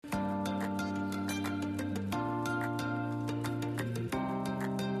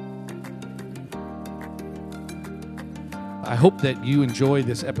I hope that you enjoy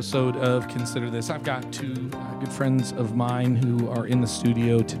this episode of Consider This. I've got two good friends of mine who are in the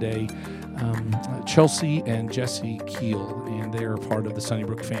studio today, Chelsea and Chelsea Keel, and they're part of the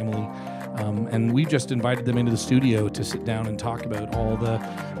Sunnybrook family. And we just invited them into the studio to sit down and talk about all the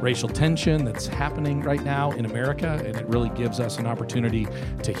racial tension that's happening right now in America, and it really gives us an opportunity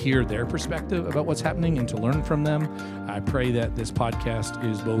to hear their perspective about what's happening and to learn from them. I pray that this podcast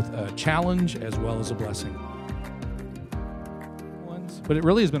is both a challenge as well as a blessing. But it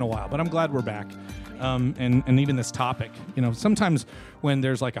really has been a while, but I'm glad we're back. And even this topic, sometimes when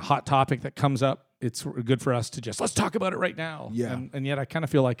there's like a hot topic that comes up, it's good for us to just, let's talk about it right now. Yeah. And yet I kind of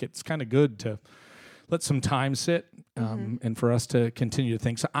feel like it's kind of good to let some time sit and for us to continue to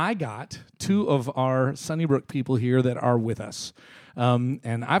think. So I got two of our Sunnybrook people here that are with us.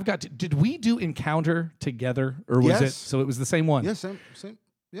 And I've got did we do Encounter together, or was Yes. it? So it was the same one? Yeah, same.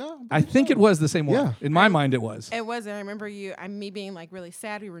 Yeah, I think it was the same one. Yeah. In my mind, it was. It was. And I remember me being like really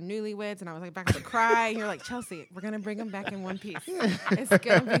sad. We were newlyweds, and I was like back to cry. And you're like, Chelsea, we're gonna bring them back in one piece. It's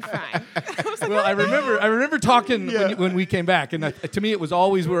gonna be fine. I remember talking when we came back, and to me it was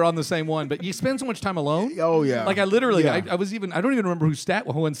always we were on the same one. But you spend so much time alone. Oh yeah. Like I literally, Yeah. I don't even remember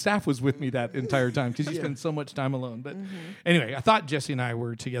who on staff was with me that entire time because you spend so much time alone. But anyway, I thought Jesse and I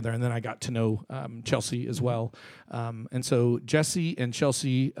were together, and then I got to know Chelsea as well. And so Jesse and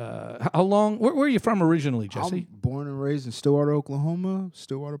Chelsea, how long? Where are you from originally, Jesse? I'm born and raised in Stillwater, Oklahoma.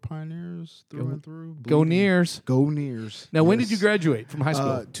 Stillwater Pioneers through and through. Go Nears. Go Nears. Now, when Yes. did you graduate from high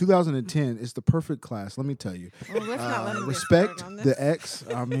school? 2010. It's the perfect class. Let me tell you. Well, let's not let him get Respect started on this. the X.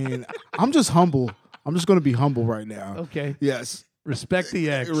 I mean, I'm just humble. I'm just going to be humble right now. Okay. Yes. Respect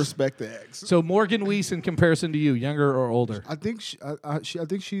the X. Respect the X. So Morgan Weiss in comparison to you, younger or older? I think I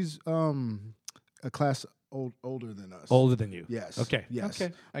think she's a class older than us. Older than you. Yes. Okay. Yes.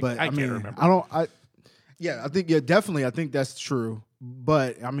 Okay. But I I can't mean, remember. Definitely. I think that's true.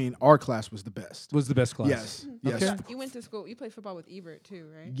 But I mean, our class was the best. Was the best class. Yes. Yes. Okay. You went to school. You played football with Ebert too,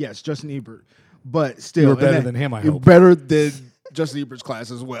 right? Yes, Justin Ebert. But still, You were better than him, I you're hope. better than Justin Ebert's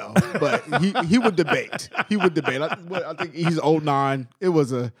class as well. But he would debate. He would debate. I think he's 09. They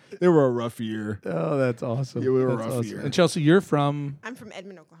were a rough year. Oh, that's awesome. Yeah, we were That's rough awesome. here. And Chelsea, you're from I'm from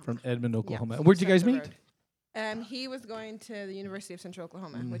Edmond, Oklahoma. Oklahoma. Yeah, Where'd you guys just up meet? the road. He was going to the University of Central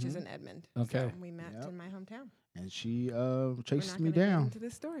Oklahoma, which is in Edmond. Okay. So we met Yep. in my hometown. And she We're chased not me gonna get down. into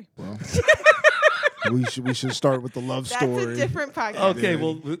this story. Well, we should start with the love That's story. a different podcast. Okay,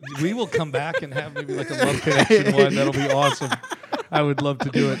 well, we will come back and have maybe like a love connection one. That'll be awesome. I would love to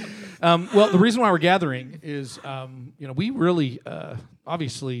do it. Well, the reason why we're gathering is, we really,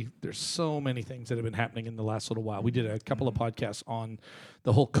 obviously, there's so many things that have been happening in the last little while. We did a couple of podcasts on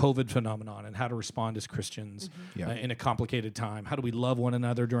the whole COVID phenomenon and how to respond as Christians in a complicated time. How do we love one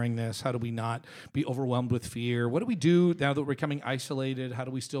another during this? How do we not be overwhelmed with fear? What do we do now that we're becoming isolated? How do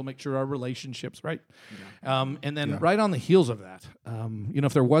we still make sure our relationships, right? And then right on the heels of that,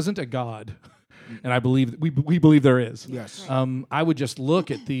 if there wasn't a God, and I believe we believe there is. Yes. I would just look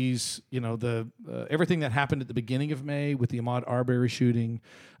at these, the everything that happened at the beginning of May with the Ahmaud Arbery shooting,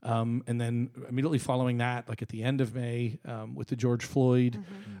 and then immediately following that, like at the end of May, with the George Floyd,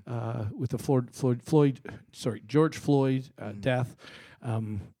 George Floyd death.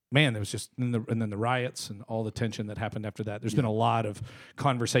 Man, there was just and then the riots and all the tension that happened after that. There's been a lot of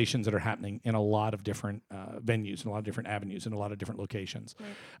conversations that are happening in a lot of different venues and a lot of different avenues and a lot of different locations.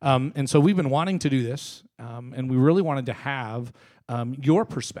 Right. And so we've been wanting to do this, and we really wanted to have your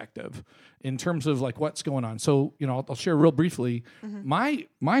perspective in terms of like what's going on. So I'll share real briefly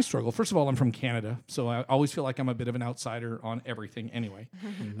my struggle. First of all, I'm from Canada, so I always feel like I'm a bit of an outsider on everything anyway.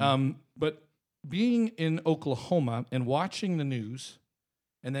 But being in Oklahoma and watching the news,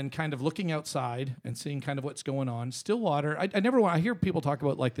 and then kind of looking outside and seeing kind of what's going on. Stillwater, I hear people talk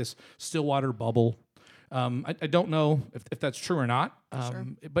about like this Stillwater bubble. I don't know if that's true or not,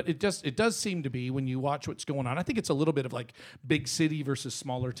 but it does seem to be when you watch what's going on. I think it's a little bit of like big city versus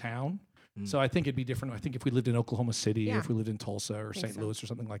smaller town. So I think it'd be different. I think if we lived in Oklahoma City or if we lived in Tulsa or St. Louis or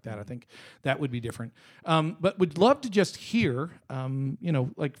something like that, I think that would be different. But would love to just hear,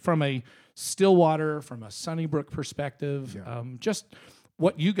 like from a Stillwater, from a Sunnybrook perspective, just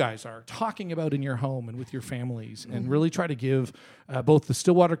what you guys are talking about in your home and with your families, and really try to give both the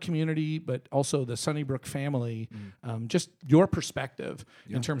Stillwater community, but also the Sunnybrook family, just your perspective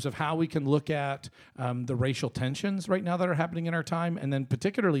in terms of how we can look at the racial tensions right now that are happening in our time, and then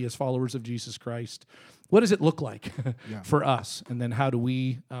particularly as followers of Jesus Christ, what does it look like Yeah. for us? And then how do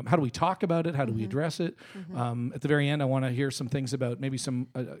we talk about it? How do we address it? At the very end, I want to hear some things about maybe some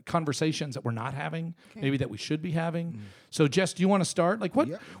conversations that we're not having, maybe that we should be having. So, Jess, do you want to start? Like,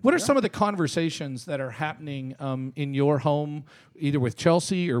 what are some of the conversations that are happening in your home, either with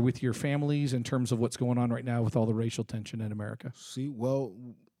Chelsea or with your families, in terms of what's going on right now with all the racial tension in America? See, well,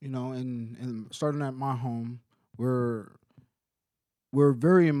 and starting at my home, we're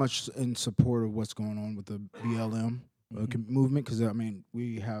very much in support of what's going on with the BLM movement, because I mean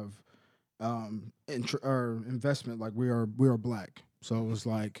we have our investment, like we are Black, so it's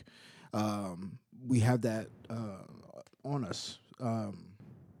like we have that on us.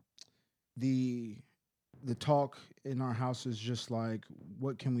 The talk in our house is just like,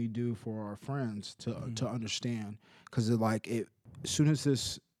 what can we do for our friends to understand? Because as soon as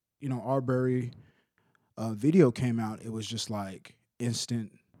this Arbery video came out, it was just like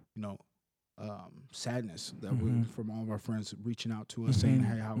instant, sadness that from all of our friends reaching out to us saying,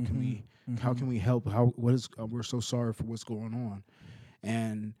 "Hey, how can we help? We're so sorry for what's going on,"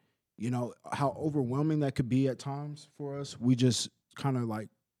 and how overwhelming that could be at times for us. We just kind of like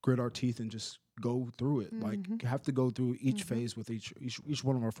grit our teeth and just go through it. Like have to go through each phase with each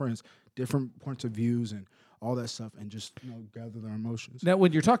one of our friends, different points of views and all that stuff, and just gather their emotions. Now,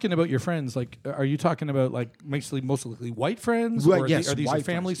 when you're talking about your friends, like, are you talking about like mostly white friends, Well, or yes, are these white your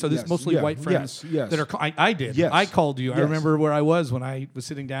family? friends. So this Yes, mostly yeah, white friends yes. that are. I did. Yes. I called you. I Yes. remember where I was when I was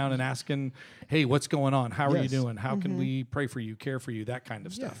sitting down and asking, "Hey, what's going on? How are you Yes. doing? How can we pray for you, care for you?" That kind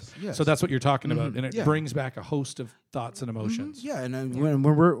of stuff. Yes, yes. So that's what you're talking about, and it Yeah. brings back a host of thoughts and emotions. Yeah, and then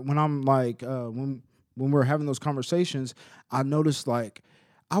when I'm like when we're having those conversations, I noticed like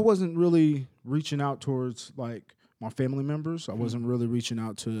I wasn't really reaching out towards like my family members. I wasn't really reaching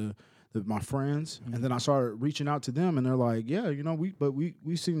out to my friends, and then I started reaching out to them, and they're like, "Yeah,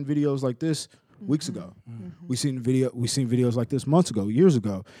 we seen videos like this weeks ago. We seen videos like this months ago, years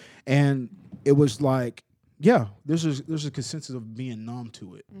ago," and it was like, yeah, there's a consensus of being numb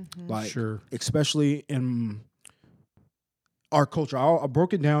to it, like Sure. especially in our culture. I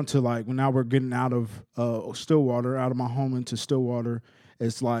broke it down to like, when now we're getting out of Stillwater, out of my home into Stillwater.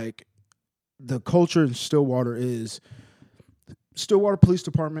 It's like the culture in Stillwater is Stillwater Police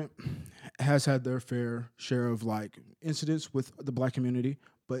Department has had their fair share of like incidents with the Black community,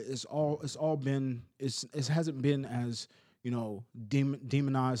 but it hasn't been as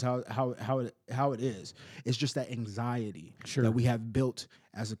demonized how it is. It's just that anxiety that we have built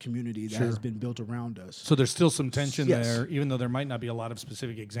as a community that has been built around us. So there's still some tension Yes. there, even though there might not be a lot of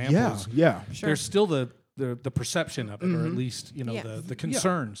specific examples. Yeah. There's still the perception of it, or at least Yes. the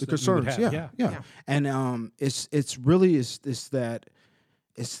concerns. The that you would concerns, have. yeah. And it's really that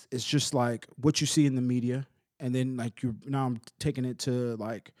it's just like what you see in the media, and then like now I'm taking it to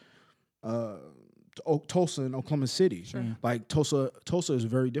like Tulsa and Oklahoma City. Like Tulsa is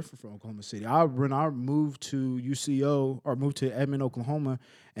very different from Oklahoma City. When I moved to UCO, or moved to Edmond, Oklahoma,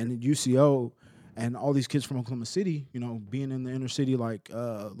 and at UCO, and all these kids from Oklahoma City, being in the inner city, like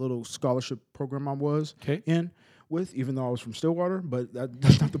little scholarship program I was in with, even though I was from Stillwater, but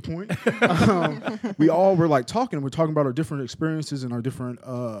that's not the point. We all were like talking. We're talking about our different experiences and our different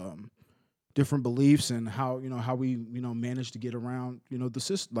beliefs, and how we managed to get around the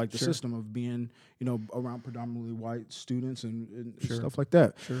system, like the system of being around predominantly white students and stuff like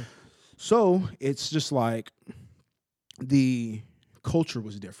that. So it's just like the culture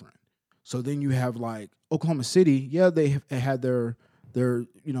was different. So then you have like Oklahoma City, they had their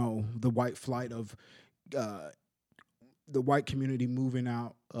the white flight of the white community moving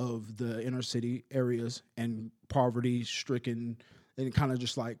out of the inner city areas and poverty stricken. And it kind of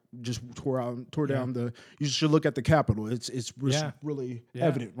just tore down the. You should look at the Capitol. It's really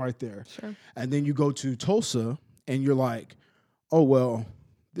evident right there. And then you go to Tulsa, and you're like, oh well,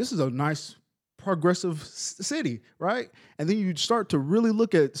 this is a nice progressive city, right? And then you start to really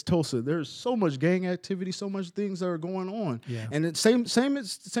look at Tulsa. There's so much gang activity, so much things that are going on. And it's same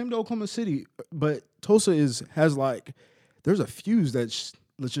to Oklahoma City, but Tulsa has like, there's a fuse that's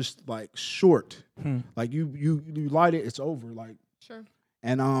just like short. Like you light it, it's over. Like.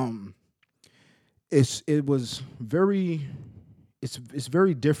 And it's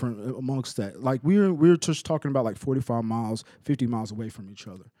very different amongst that. Like we were just talking about like 45 miles, 50 miles away from each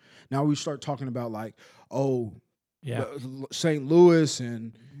other. Now we start talking about like, St. Louis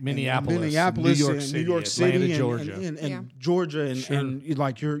and Minneapolis, and New York City, Georgia, and Georgia, and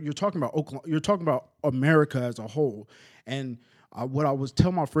like you're talking about Oklahoma, you're talking about America as a whole. And what I was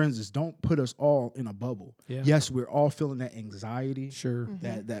telling my friends is, don't put us all in a bubble. Yes, we're all feeling that anxiety,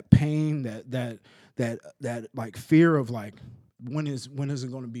 that pain, that like fear of like, when is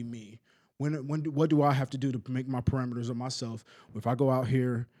it going to be me? what do I have to do to make my parameters of myself? If I go out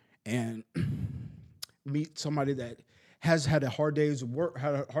here and meet somebody that has had a hard days of work,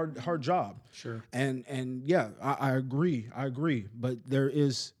 had a hard job. Sure. And yeah, I agree. But there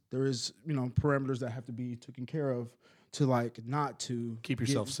is parameters that have to be taken care of to not to keep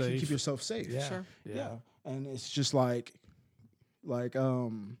yourself safe. Keep yourself safe. Yeah. Sure. Yeah. And it's just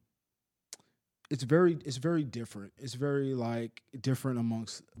it's very different. It's very different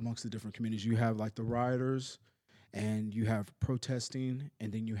amongst the different communities. You have the rioters, and you have protesting,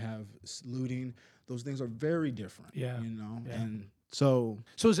 and then you have looting. Those things are very different. Yeah. And so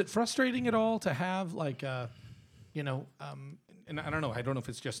is it frustrating at all to have and I don't know if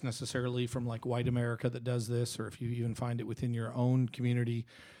it's just necessarily from white America that does this, or if you even find it within your own community,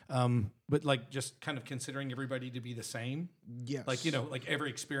 but just kind of considering everybody to be the same. Yes. Every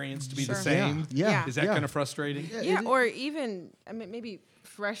experience to be Sure. the same. Yeah. Is that kind of frustrating? Yeah, or even maybe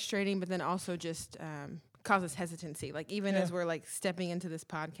frustrating, but then also just causes hesitancy. Even as we're stepping into this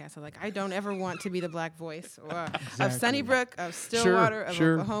podcast, I'm I don't ever want to be the black voice of Sunnybrook, of Stillwater, of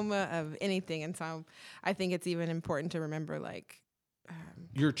Oklahoma, of anything. And so I think it's even important to remember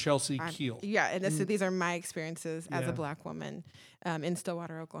you're Chelsea Keel. Yeah, and these are my experiences as a black woman in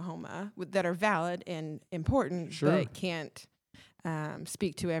Stillwater, Oklahoma, that are valid and important, but can't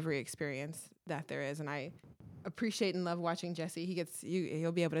speak to every experience that there is. And I appreciate and love watching Jesse.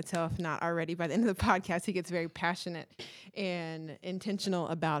 You'll be able to tell, if not already by the end of the podcast, he gets very passionate and intentional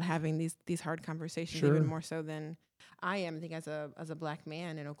about having these hard conversations, even more so than I am. I think as a black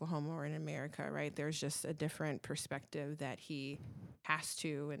man in Oklahoma or in America, right, there's just a different perspective that he has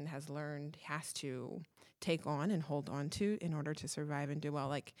to and has learned has to take on and hold on to in order to survive and do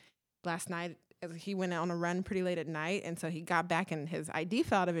well. Last night, he went on a run pretty late at night, and so he got back and his ID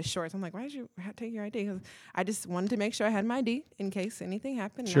fell out of his shorts. I'm like, why did you take your ID? 'Cause I just wanted to make sure I had my ID in case anything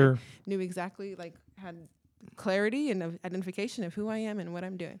happened. Sure. I knew exactly, had clarity and identification of who I am and what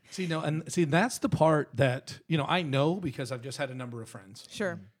I'm doing. That's the part that, I know because I've just had a number of friends.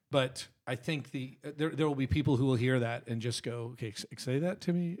 Sure. But I think there will be people who will hear that and just go, okay, say that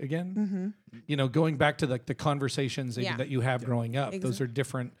to me again. Mm-hmm. Going back to the conversations that you have growing up, those are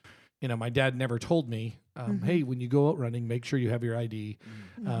different. My dad never told me, hey, when you go out running, make sure you have your ID.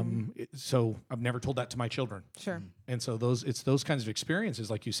 So I've never told that to my children. Sure. And so it's those kinds of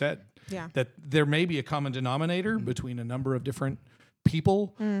experiences, like you said, Yeah. that there may be a common denominator between a number of different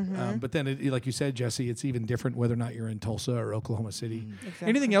people. But then, like you said, Jesse, it's even different whether or not you're in Tulsa or Oklahoma City. Exactly.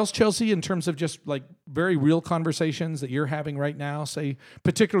 Anything else, Chelsea, in terms of just very real conversations that you're having right now, say,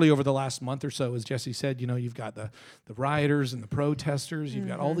 particularly over the last month or so, as Jesse said, you've got the rioters and the protesters, you've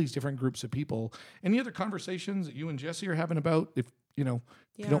got all these different groups of people. Any other conversations that you and Jesse are having about, if you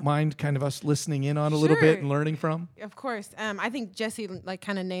don't mind kind of us listening in on a little bit and learning from? Of course. I think Jesse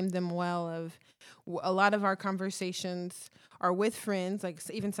kind of named them well. Of a lot of our conversations are with friends,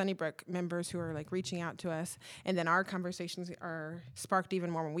 even Sunnybrook members who are reaching out to us, and then our conversations are sparked even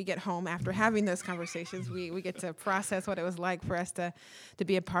more when we get home. After having those conversations, we get to process what it was like for us to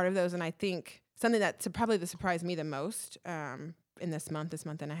be a part of those. And I think something that probably surprised me the most in this month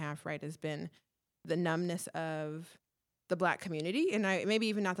and a half, right, has been the numbness of the black community, and maybe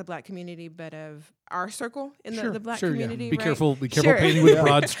even not the black community, but of our circle in the black community. Be right? careful painting with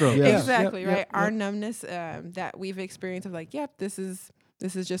broad strokes. Exactly, right? Our numbness that we've experienced of this is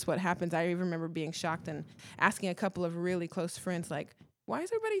just what happens. I even remember being shocked and asking a couple of really close friends, why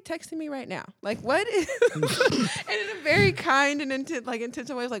is everybody texting me right now? What is and in a very kind and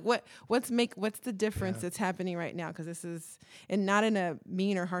intentional way, what's the difference that's happening right now? Because this is, and not in a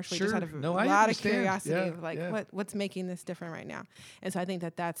mean or harsh way, just out of a lot of curiosity of what's making this different right now. And so I think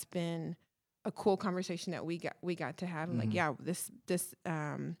that's been a cool conversation that we got to have. This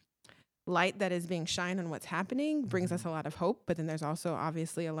light that is being shined on what's happening brings us a lot of hope, but then there's also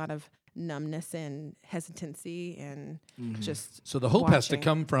obviously a lot of numbness and hesitancy and just so the hope has to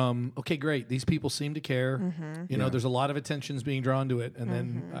come from, okay, great, these people seem to care. There's a lot of attention's being drawn to it, and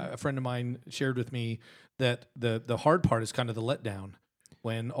then a friend of mine shared with me that the hard part is kind of the letdown,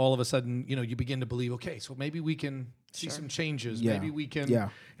 when all of a sudden you begin to believe, okay, so maybe we can see some changes, maybe we can,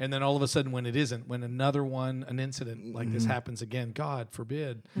 and then all of a sudden when an incident like this happens again, God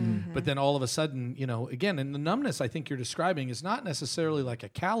forbid, but then all of a sudden, again, and the numbness I think you're describing is not necessarily like a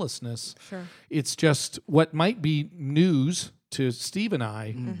callousness. Sure. It's just what might be news to Steve and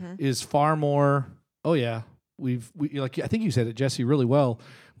I is far more, oh yeah, we I think you said it, Jesse, really well.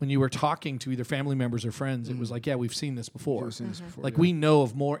 When you were talking to either family members or friends, it was we've seen this before. We know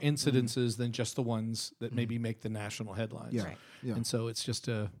of more incidences than just the ones that maybe make the national headlines. Yeah. And so it's just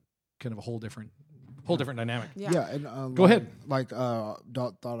a kind of a whole different Whole different dynamic. Yeah, and go ahead. Like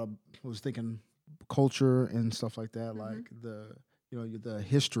was thinking culture and stuff like that, like the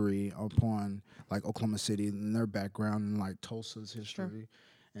history upon like Oklahoma City and their background and like Tulsa's history,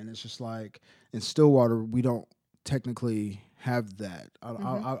 and it's just like in Stillwater we don't technically have that.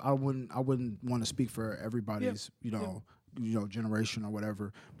 I wouldn't want to speak for everybody's generation or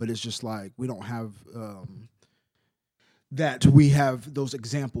whatever, but it's just like we don't have that. We have those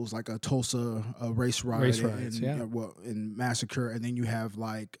examples like a Tulsa race riots, and massacre, and then you have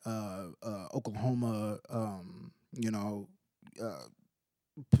like Oklahoma,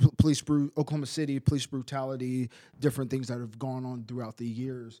 Oklahoma City police brutality, different things that have gone on throughout the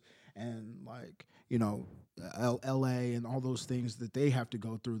years, and like LA and all those things that they have to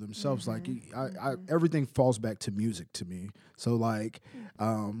go through themselves. Like everything falls back to music to me. So like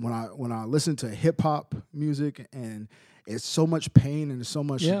when I listen to hip hop music, and it's so much pain and so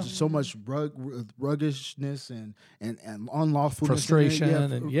much ruggedness and unlawfulness,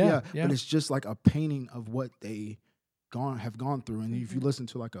 frustration, but it's just like a painting of what they have gone through. And if you listen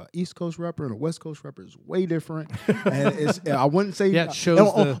to like a East Coast rapper and a West Coast rapper, it's way different. And I wouldn't say it shows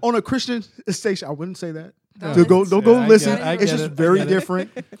on a Christian station, I wouldn't say that. Don't go listen. It's just very it. different.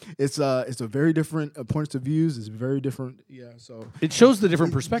 It's a very different points of views. It's very different. Yeah. So it shows the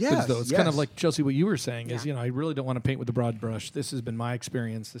different perspectives, yes, though. It's yes. kind of like Chelsea, what you were saying is, I really don't want to paint with a broad brush. This has been my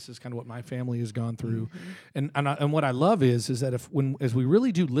experience. This is kind of what my family has gone through, and what I love is that as we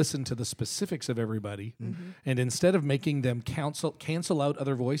really do listen to the specifics of everybody, and instead of making them cancel out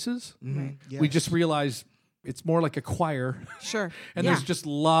other voices, we just realize. It's more like a choir. Sure. And there's just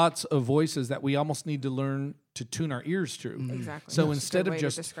lots of voices that we almost need to learn to tune our ears to. Exactly. So instead of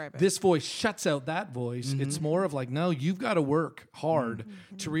just this voice shuts out that voice, it's more of like, no, you've got to work hard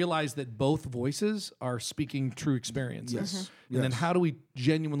to realize that both voices are speaking true experiences. Yes. And then how do we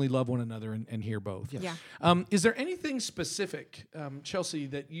genuinely love one another and hear both? Yes. Yeah. Is there anything specific, Chelsea,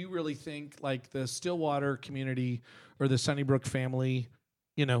 that you really think like the Stillwater community or the Sunnybrook family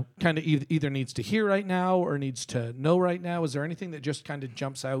kind of either needs to hear right now or needs to know right now? Is there anything that just kind of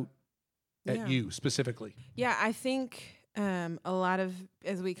jumps out at you specifically? Yeah, I think a lot of,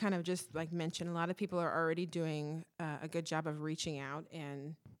 as we kind of just like mentioned, a lot of people are already doing a good job of reaching out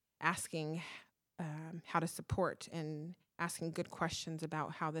and asking how to support and asking good questions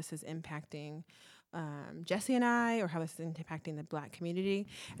about how this is impacting Jesse and I, or how this is impacting the Black community.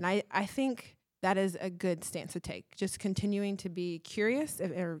 And I think that is a good stance to take. Just continuing to be curious,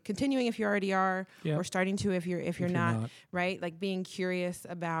 or continuing if you already are, or starting to if you're not, right? Like being curious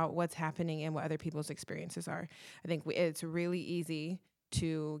about what's happening and what other people's experiences are. I think it's really easy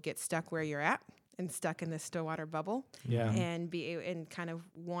to get stuck where you're at and stuck in this Stillwater bubble, and and kind of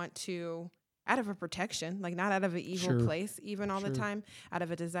want to, out of a protection, like not out of an evil place, even all the time, out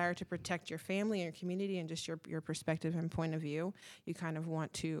of a desire to protect your family and your community and just your perspective and point of view, you kind of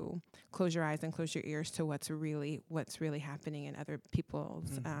want to close your eyes and close your ears to what's really happening in other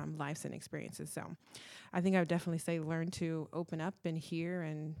people's lives and experiences. So I think I would definitely say learn to open up and hear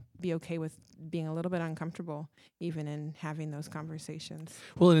and be okay with being a little bit uncomfortable, even in having those conversations.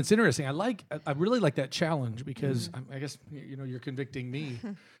 Well, and it's interesting. I really like that challenge because I guess, you're convicting me.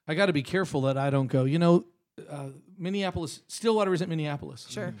 I got to be careful that I don't go, Minneapolis, Stillwater isn't Minneapolis.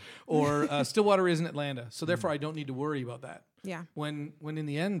 Sure. Or Stillwater isn't Atlanta. So therefore I don't need to worry about that. Yeah. When in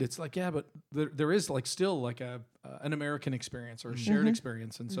the end it's like, but there is like still like an American experience or a shared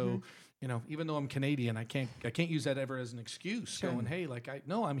experience. And so, even though I'm Canadian, I can't use that ever as an excuse going, hey, like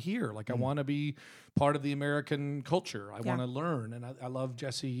I'm here. Like I want to be part of the American culture. I want to learn. And I love,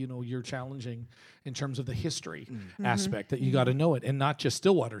 Jesse, you're challenging in terms of the history aspect that you got to know it, and not just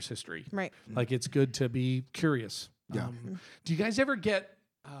Stillwater's history. Right. Like it's good to be curious. Yeah. Do you guys ever get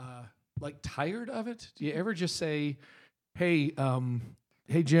like tired of it? Do you ever just say, hey,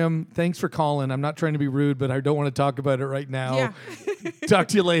 Jim, thanks for calling. I'm not trying to be rude, but I don't want to talk about it right now. Yeah. Talk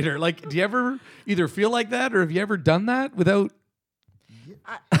to you later. Like, do you ever either feel like that, or have you ever done that without?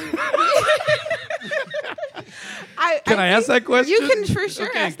 Can I ask that question? You can for sure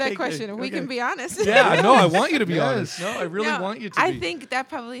ask that question, and we can be honest. Yeah, no, I want you to be honest. No, I really want you to be. I think that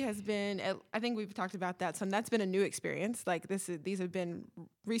probably has been, I think we've talked about that some. That's been a new experience. Like these have been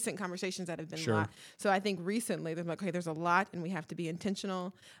recent conversations that have been a lot. So I think recently they're like, okay, there's a lot, and we have to be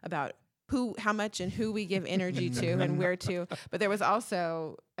intentional about how much and who we give energy to and where to. But there was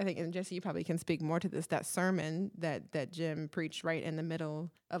also, I think, and Jesse, you probably can speak more to this, that sermon that Jim preached right in the middle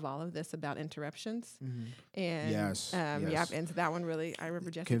of all of this about interruptions. And yes. And so that one really, I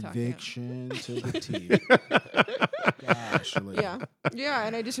remember Jesse conviction talking to the T. Gosh, yeah,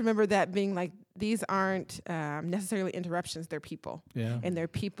 and I just remember that being like these aren't necessarily interruptions. They're people. Yeah. And they're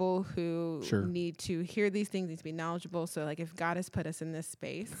people who Sure. need to hear these things, need to be knowledgeable. So, like, if God has put us in this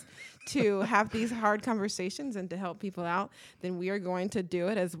space to have these hard conversations and to help people out, then we are going to do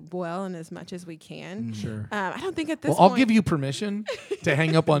it as well and as much as we can. Sure. I don't think at this Well, point... I'll give you permission to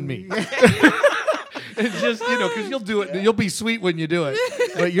hang up on me. And just, because you'll do it. You'll be sweet when you do it.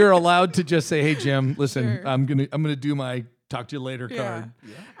 But you're allowed to just say, hey, Jim, listen, Sure. I'm gonna do my talk to you later card.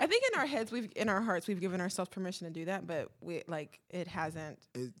 Yeah. I think in our heads, in our hearts, we've given ourselves permission to do that, but it hasn't.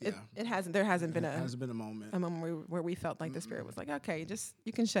 It hasn't. There hasn't been a moment. A moment where we felt like the Spirit was like, okay,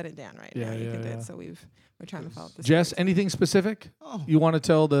 you can shut it down right now. You can do it. So we're trying to follow the Jess, Spirit. anything specific you want to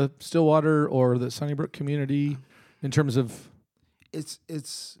tell the Stillwater or the Sunnybrook community in terms of? This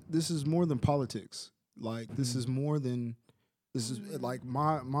is more than politics. Like this is more than like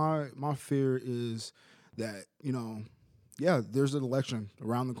my fear is that there's an election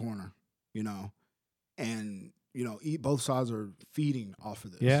around the corner, and both sides are feeding off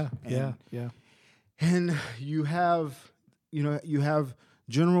of this. Yeah. And you have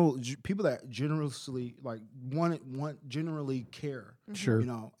people that generously want generally care. Sure.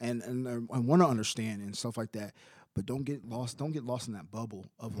 And want to understand and stuff like that. But don't get lost in that bubble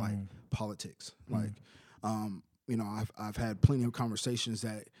of like politics. Like, I've had plenty of conversations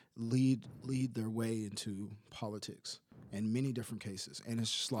that lead their way into politics in many different cases. And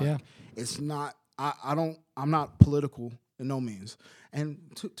it's just like, it's not, I'm not political in no means. And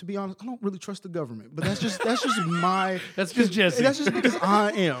to be honest, I don't really trust the government, but that's just my, that's just Jesse. That's just because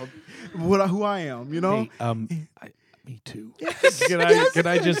I am who I am, Hey, me too. Can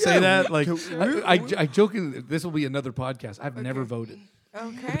I just say that? Like, I joking. This will be another podcast. I've never voted.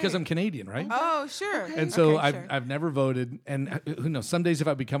 Okay. Because I'm Canadian, right? Oh, sure. Okay. And so sure. I've never voted, and who knows? Some days if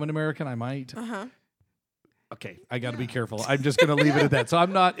I become an American, I might. Okay, I got to be careful. I'm just going to leave it at that. So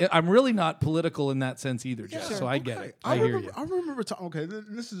I'm really not political in that sense either, Jess. Sure. So I get it. I hear you. I remember a time. Okay,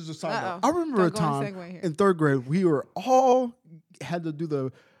 this is just side note. Uh-oh. I remember a time in third grade we were all had to do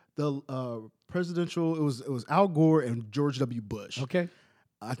the presidential. It was Al Gore and George W. Bush. Okay.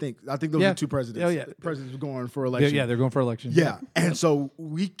 I think those were two presidents. Oh, yeah. Presidents were going for election. Yeah, they're going for election. Yeah. And so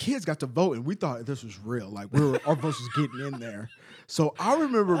we kids got to vote and we thought this was real. Like our votes was getting in there. So I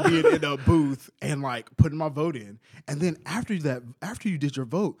remember being in a booth and like putting my vote in. And then after you did your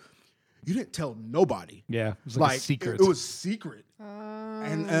vote, you didn't tell nobody. Yeah. It was like a secret. It was secret.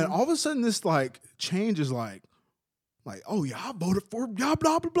 And all of a sudden this like change is like, oh yeah, I voted for blah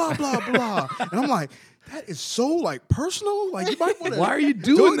blah blah blah blah blah. And I'm like, that is so like personal. Like you might want to. Why are you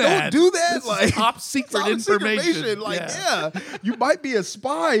doing that? Don't do that. This like is top secret information. Like you might be a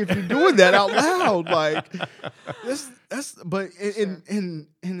spy if you're doing that out loud. Like that's. But in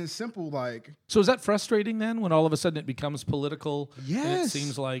a simple like. So is that frustrating then when all of a sudden it becomes political? Yes. And it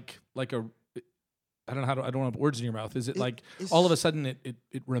seems like a. I don't know I don't have words in your mouth. Is it like all of a sudden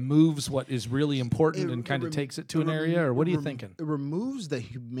it removes what is really important and kind of takes it to an area, or what are you thinking? It removes the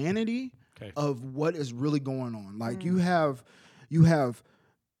humanity of what is really going on. Like you have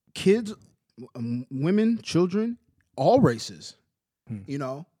kids, women, children, all races,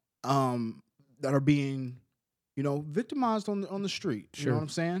 that are being, victimized on the street. Sure. You know what I'm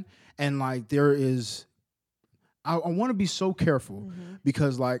saying? And like there is. I want to be so careful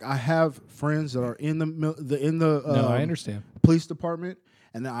because, like, I have friends that are in the no, I understand. Police department,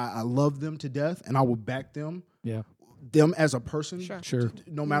 and I love them to death, and I will back them. Yeah, them as a person, sure.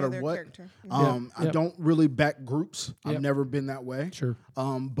 No matter what. Mm-hmm. I don't really back groups. Yep. I've never been that way. Sure.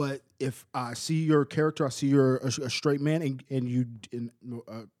 But if I see your character, I see you're a straight man, and you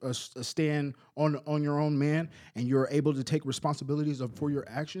a stand on your own man, and you're able to take responsibilities for your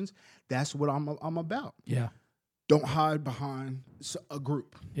actions. That's what I'm about. Yeah. Don't hide behind a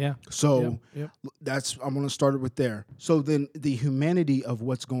group. Yeah. So I'm going to start it with there. So then the humanity of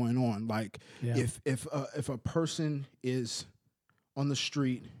what's going on, like if a person is on the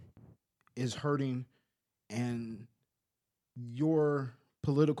street is hurting, and your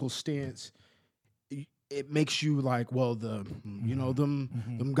political stance, it makes you like, well,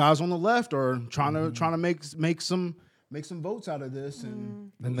 them guys on the left are trying to make some votes out of this,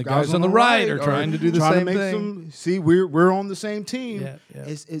 and the guys on the right are trying to do the same thing. See, we're on the same team. Yeah.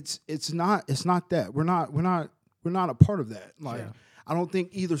 It's not that we're not a part of that. Like I don't think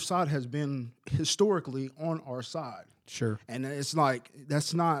either side has been historically on our side. Sure, and it's like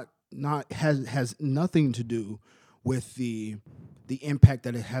that's not has nothing to do with the impact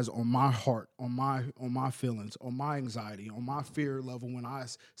that it has on my heart, on my feelings, on my anxiety, on my fear level when I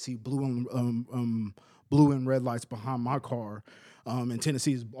see blue blue and red lights behind my car. In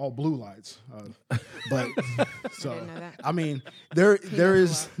Tennessee, is all blue lights. But so I mean, there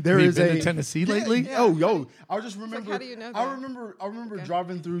is been a to Tennessee lately. Yeah. Oh, yo, I just remember. How do you know that? I remember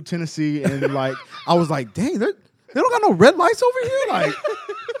driving through Tennessee and like I was like, dang, they don't got no red lights over here. Like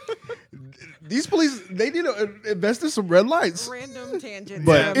these police, they need to invest in some red lights. Random tangent.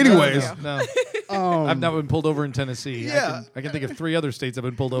 But anyways, no. I've not been pulled over in Tennessee. Yeah. I can think of 3 other states I've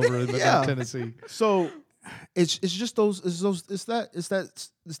been pulled over in Tennessee. So it's just it's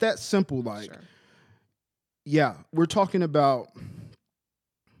that simple. Like, yeah, we're talking about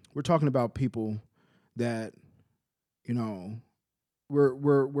people that, you know,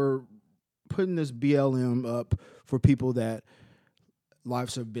 we're putting this BLM up for people that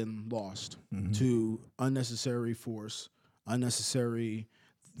lives have been lost to unnecessary force, unnecessary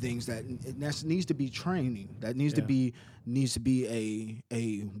things that needs to be training. That needs to be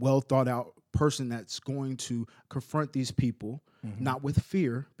a well thought out person that's going to confront these people, not with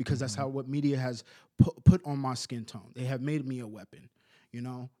fear, because that's how what media has put on my skin tone. They have made me a weapon. You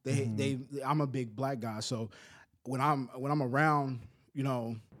know, I'm a big black guy, so when I'm around,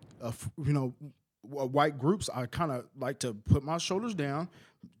 white groups, I kind of like to put my shoulders down,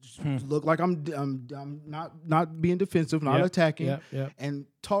 look like I'm not being defensive, not attacking, and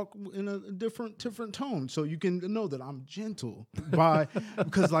talk in a different tone, so you can know that I'm gentle.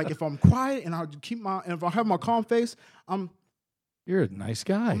 Because like if I'm quiet and if I have my calm face, You're a nice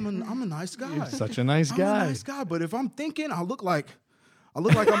guy. I'm a nice guy. You're such a nice guy. I'm a nice guy, but if I'm thinking, I look like I'm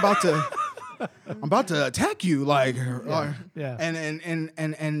about to attack you, like,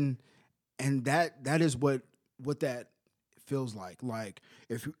 and that is what that feels like. Like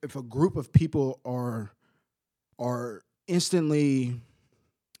if a group of people are instantly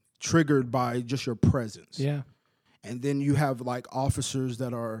triggered by just your presence, and then you have like officers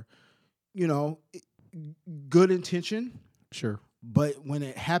that are, good intention, but when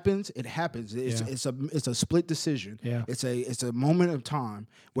it happens, it happens. It's a split decision. Yeah. It's a moment of time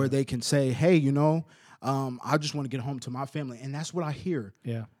where they can say, hey, I just want to get home to my family, and that's what I hear.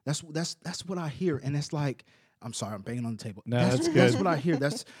 Yeah, that's what I hear, and it's like, I'm sorry, I'm banging on the table. No, that's good. That's what I hear.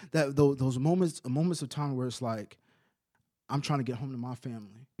 Those moments of time where it's like, I'm trying to get home to my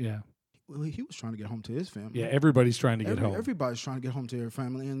family. Yeah. Well, he was trying to get home to his family. Yeah, everybody's trying to get home. Everybody's trying to get home to their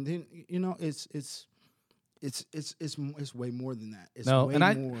family, and then it's way more than that. It's way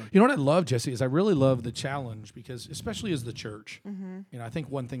more. You know what I love, Jesse, is I really love the challenge, because especially as the church, I think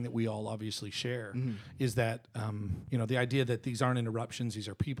one thing that we all obviously share is that the idea that these aren't interruptions, these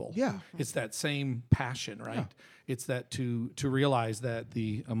are people. Yeah, it's that same passion, right? Yeah. It's that to realize that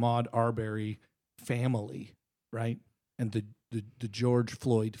the Ahmaud Arbery family, right, and the George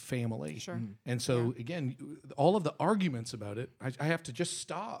Floyd family. Sure. And so again, all of the arguments about it, I have to just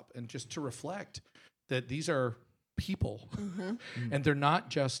stop and just to reflect that these are people, and they're not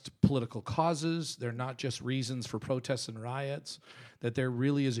just political causes. They're not just reasons for protests and riots, that there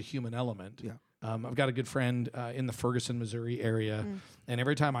really is a human element. Yeah. I've got a good friend in the Ferguson, Missouri area, and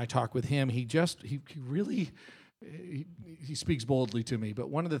every time I talk with him, he really speaks boldly to me. But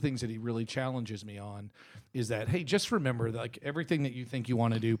one of the things that he really challenges me on is that, hey, just remember that, like, everything that you think you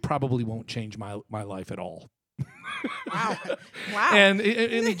want to do probably won't change my life at all. Wow. And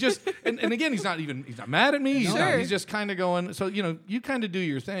he just and again, he's not mad at me. He's just kind of going, so you kind of do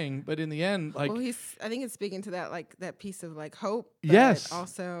your thing, but in the end, like, well, I think it's speaking to that, like, that piece of like hope, but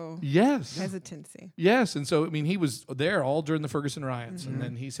also hesitancy. Yes. And so he was there all during the Ferguson riots, and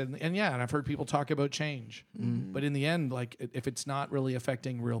then he said, and I've heard people talk about change, but in the end, like, if it's not really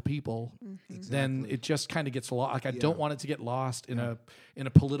affecting real people, then it just kind of gets lost. Like, I don't want it to get lost in a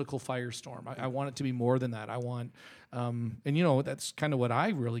political firestorm. I want it to be more than that. I want, and that's kind of what I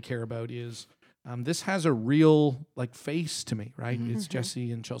really care about is, this has a real, like, face to me, right? It's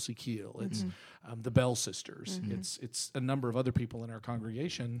Jesse and Chelsea Keel. It's the Bell sisters. It's a number of other people in our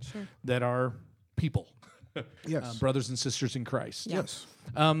congregation that are people. Yes. Brothers and sisters in Christ. Yes.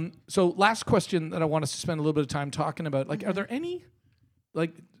 So last question that I want us to spend a little bit of time talking about, like, are there any,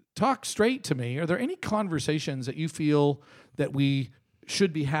 like, talk straight to me, are there any conversations that you feel that we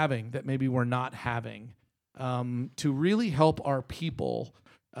should be having that maybe we're not having, to really help our people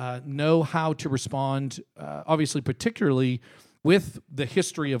know how to respond, obviously, particularly with the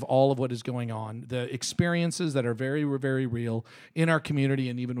history of all of what is going on, the experiences that are very, very real in our community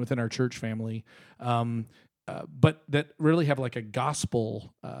and even within our church family, but that really have like a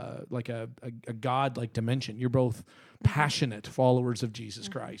gospel, like a God-like dimension. You're both passionate followers of Jesus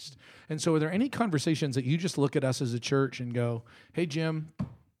Christ. And so are there any conversations that you just look at us as a church and go, hey, Jim,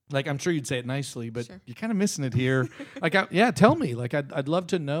 Like, I'm sure you'd say it nicely, but Sure. you're kind of missing it here. Like, tell me. Like, I'd love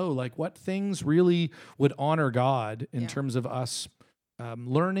to know, like, what things really would honor God in terms of us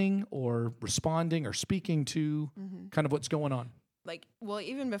learning or responding or speaking to kind of what's going on. Like, well,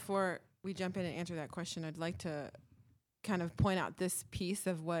 even before we jump in and answer that question, I'd like to kind of point out this piece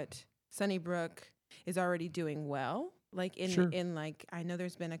of what Sunnybrook is already doing well. Like, in like, I know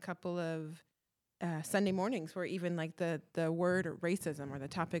there's been a couple of Sunday mornings where even like the word racism or the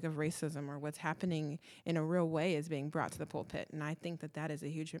topic of racism or what's happening in a real way is being brought to the pulpit. And I think that is a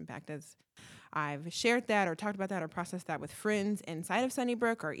huge impact, as I've shared that or talked about that or processed that with friends inside of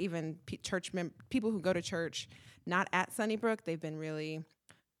Sunnybrook, or even people who go to church not at Sunnybrook. They've been really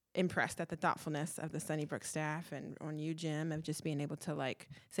impressed at the thoughtfulness of the Sunnybrook staff and on you, Jim, of just being able to like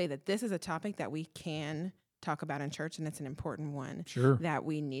say that this is a topic that we can talk about in church, and it's an important one that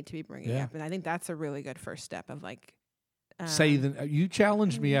we need to be bringing up. And I think that's a really good first step of like you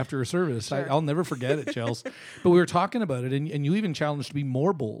challenged me after a service. Sure. I'll never forget it, Chels. But we were talking about it, and you even challenged to be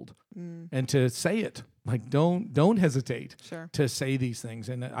more bold and to say it. Like, don't hesitate to say these things.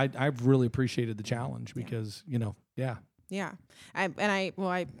 And I've really appreciated the challenge because Yeah, I'm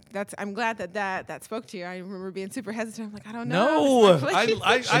glad that spoke to you. I remember being super hesitant. I'm like, I don't know. No,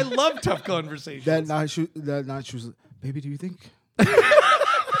 I love tough conversations. That night she was, baby, do you think?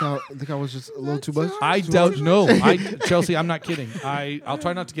 I think I was just a little too much. I doubt. No, Chelsea, I'm not kidding. I'll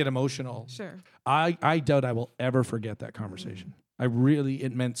try not to get emotional. Sure. I doubt I will ever forget that conversation.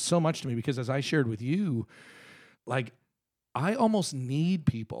 It meant so much to me because as I shared with you, like, I almost need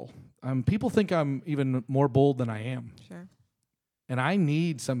people. People think I'm even more bold than I am. Sure. And I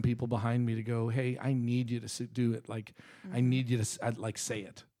need some people behind me to go, hey, I need you to do it. Like, I need you to say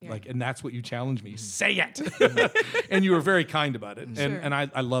it. Yeah. Like, and that's what you challenged me. Say it. And you were very kind about it. Sure. And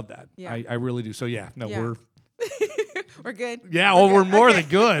I love that. Yeah. I really do. So we're good. Yeah, we're more than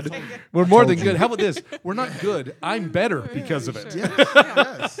good. We're more than good. How about this? We're not good. I'm better because of it. Sure.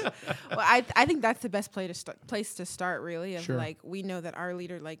 Yes. Well, I think that's the best place to start, really. Of like, we know that our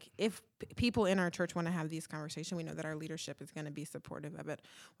leader, like, if people in our church want to have these conversations, we know that our leadership is going to be supportive of it,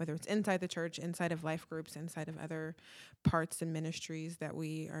 whether it's inside the church, inside of life groups, inside of other parts and ministries that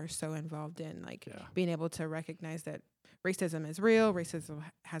we are so involved in. Like, being able to recognize that racism is real, racism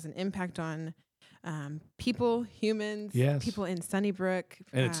has an impact on humans, people in Sunnybrook,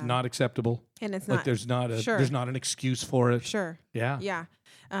 and it's not acceptable. And it's like not. There's not an excuse for it. Sure. Yeah. Yeah.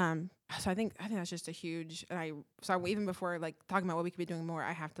 So I think that's just a huge. So even before like talking about what we could be doing more,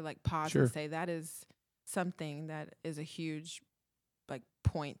 I have to like pause and say that is something that is a huge like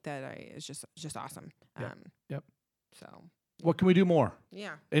point that is just awesome. Yep. So what can we do more?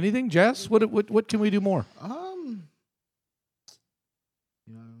 Yeah. Anything, Jess? What can we do more?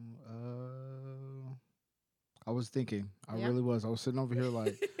 I was thinking. I really was. I was sitting over here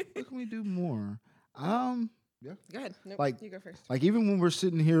like, what can we do more? Yeah. Go ahead. Nope, like, you go first. Like, even when we're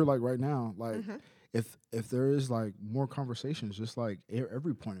sitting here like right now, like if there is like more conversations, just like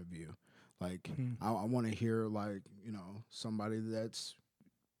every point of view, like I want to hear like, somebody that's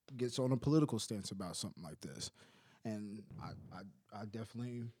gets on a political stance about something like this, and I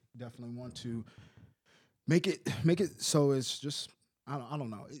definitely want to make it so it's just I don't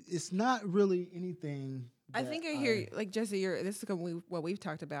know. It's not really anything. I think I hear, like, Jesse, this is what we've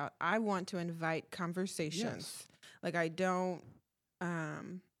talked about. I want to invite conversations. Yes. Like, I don't,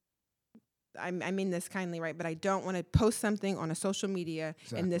 I mean this kindly, right? But I don't want to post something on a social media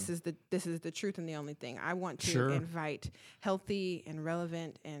and this is the truth and the only thing. I want to invite healthy and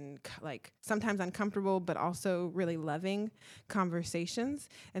relevant and like sometimes uncomfortable, but also really loving conversations.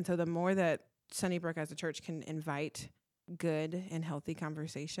 And so the more that Sunnybrook as a church can invite good and healthy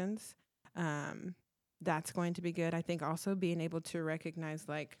conversations, that's going to be good. I think also being able to recognize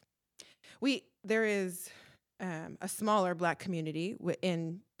like there is a smaller Black community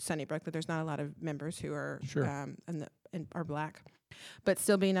in Sunnybrook, that there's not a lot of members who are and are Black, but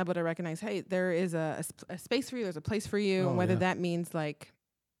still being able to recognize, hey, there is a space for you, there's a place for you, and whether that means like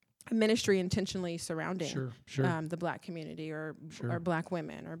a ministry intentionally surrounding the Black community or Black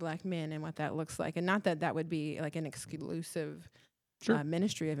women or Black men and what that looks like, and not that would be like an exclusive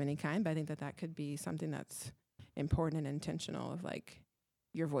ministry of any kind, but I think that could be something that's important and intentional of like,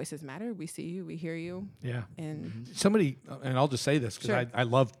 your voices matter. We see you. We hear you. Yeah. And somebody, and I'll just say this because I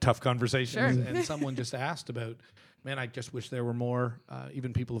love tough conversations. And someone just asked about, man, I just wish there were more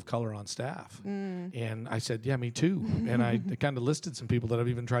even people of color on staff. And I said, yeah, me too. And I kind of listed some people that I've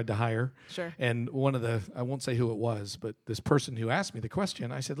even tried to hire. Sure. And one of I won't say who it was, but this person who asked me the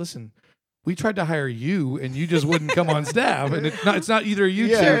question, I said, listen, we tried to hire you and you just wouldn't come on staff. And it's not either of you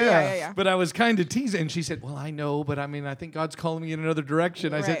two. Yeah. But I was kind of teasing. And she said, well, I know, but I mean, I think God's calling me in another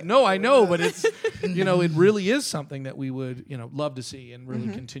direction. I said, no, I know, but it's, it really is something that we would, love to see and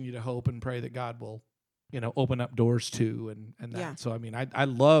really continue to hope and pray that God will, open up doors to and that. Yeah. So, I mean, I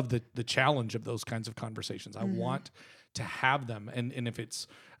love the challenge of those kinds of conversations. I want to have them. And if it's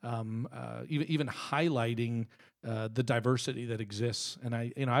even highlighting the diversity that exists. And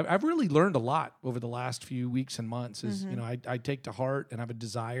I've really learned a lot over the last few weeks and months is, I take to heart and have a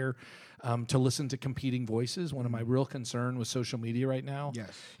desire to listen to competing voices. One of my real concern with social media right now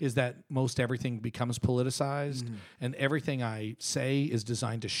is that most everything becomes politicized and everything I say is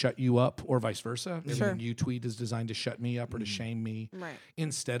designed to shut you up or vice versa. Everything you tweet is designed to shut me up or to shame me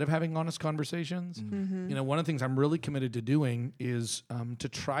instead of having honest conversations. One of the things I'm really committed to doing is to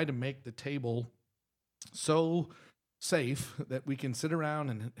try to make the table so safe that we can sit around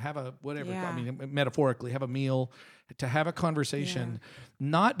and have a whatever, I mean, metaphorically, have a meal, to have a conversation,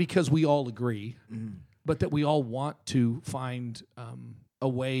 not because we all agree, but that we all want to find a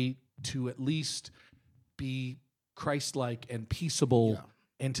way to at least be Christ-like and peaceable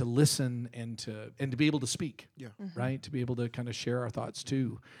and to listen and to be able to speak, right? To be able to kind of share our thoughts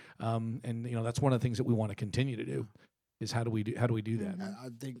too. And that's one of the things that we want to continue to do. Is how do we do that? I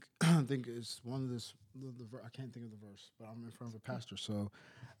think it's one of this. I can't think of the verse, but I'm in front of a pastor, so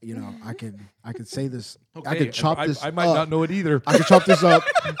I can say this. Okay. I can chop this. I might not know it either. I can chop this up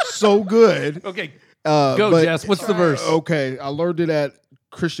so good. Okay, go, Jess. What's the verse? Okay, I learned it at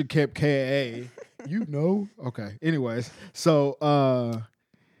Christian Camp KAA. Okay. Anyways, so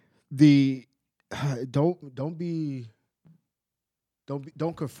don't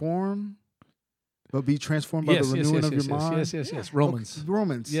conform. But be transformed by the renewing of your mind. Yes. Romans. Okay.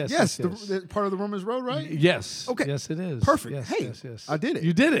 Romans. Yes. The part of the Romans road, right? Yes. Okay. Yes, it is. Perfect. Yes. I did it.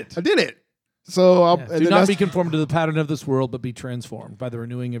 You did it. I did it. So do not be conformed to the pattern of this world, but be transformed by the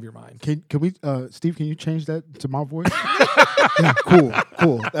renewing of your mind. Can we, Steve? Can you change that to my voice?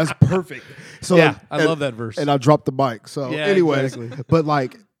 Cool. That's perfect. So I love that verse. And I dropped the mic. So, anyways, exactly. But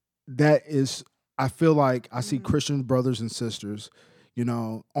like that is, I feel like I see Christian brothers and sisters,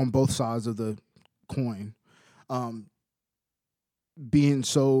 on both sides of the coin, being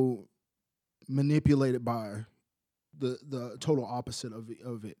so manipulated by the total opposite of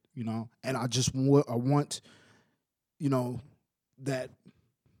it, and I just want that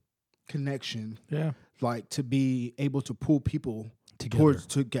connection, like to be able to pull people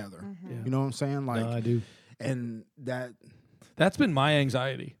together. You know what I'm saying? Like, no, I do, and that's been my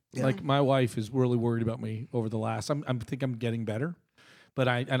anxiety. Like my wife is really worried about me over the last. I think I'm getting better. But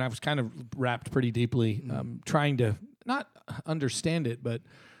I was kind of wrapped pretty deeply, trying to not understand it, but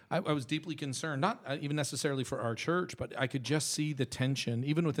I was deeply concerned, not even necessarily for our church, but I could just see the tension,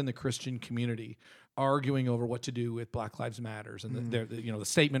 even within the Christian community, arguing over what to do with Black Lives Matters and the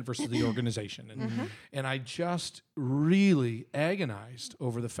statement versus the organization. And I just really agonized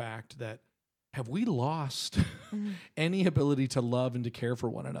over the fact that, have we lost any ability to love and to care for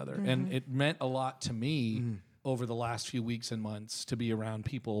one another? And it meant a lot to me over the last few weeks and months to be around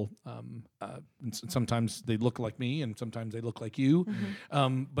people. And sometimes they look like me and sometimes they look like you.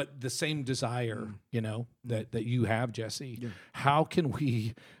 But the same desire, that you have, Jesse. Yeah. How can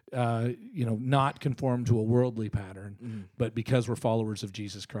we, not conform to a worldly pattern, but because we're followers of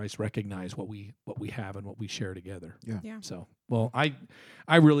Jesus Christ, recognize what we have and what we share together. Yeah. So, well,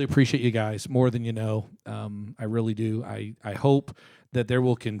 I really appreciate you guys more than you know. I really do. I hope that there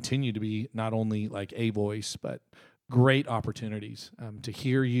will continue to be not only like a voice, but great opportunities to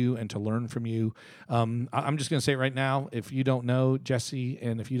hear you and to learn from you. I'm just going to say it right now, if you don't know Jesse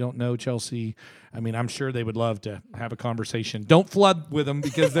and if you don't know Chelsea, I mean, I'm sure they would love to have a conversation. Don't flood with them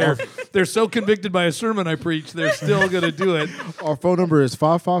because they're so convicted by a sermon I preach, they're still going to do it. Our phone number is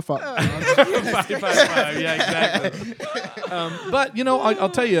 555. 555, yeah, exactly. But, I'll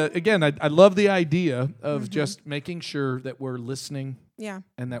tell you, again, I love the idea of just making sure that we're listening. Yeah.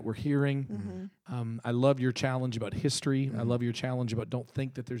 And that we're hearing. I love your challenge about history. I love your challenge about don't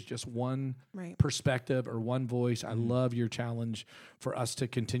think that there's just one perspective or one voice. I love your challenge for us to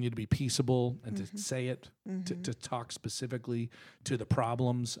continue to be peaceable and to say it, to talk specifically to the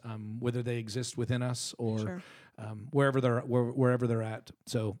problems, whether they exist within us or wherever they're at.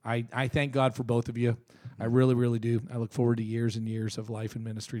 So I thank God for both of you. I really, really do. I look forward to years and years of life and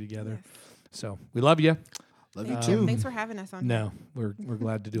ministry together. Yes. So we love you. Love you too. Thanks for having us on. No, we're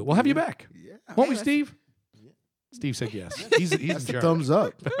glad to do it. We'll have you back. Yeah. Won't we, Steve? Yeah. Steve said yes. He's in charge. Thumbs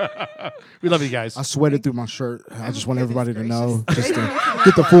up. We love you guys. I sweated through my shirt. I just want everybody to know, just to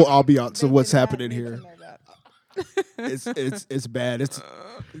get the full ambiance of what's happening here. It's bad.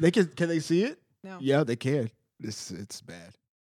 Can they see it? No. Yeah, they can. It's bad.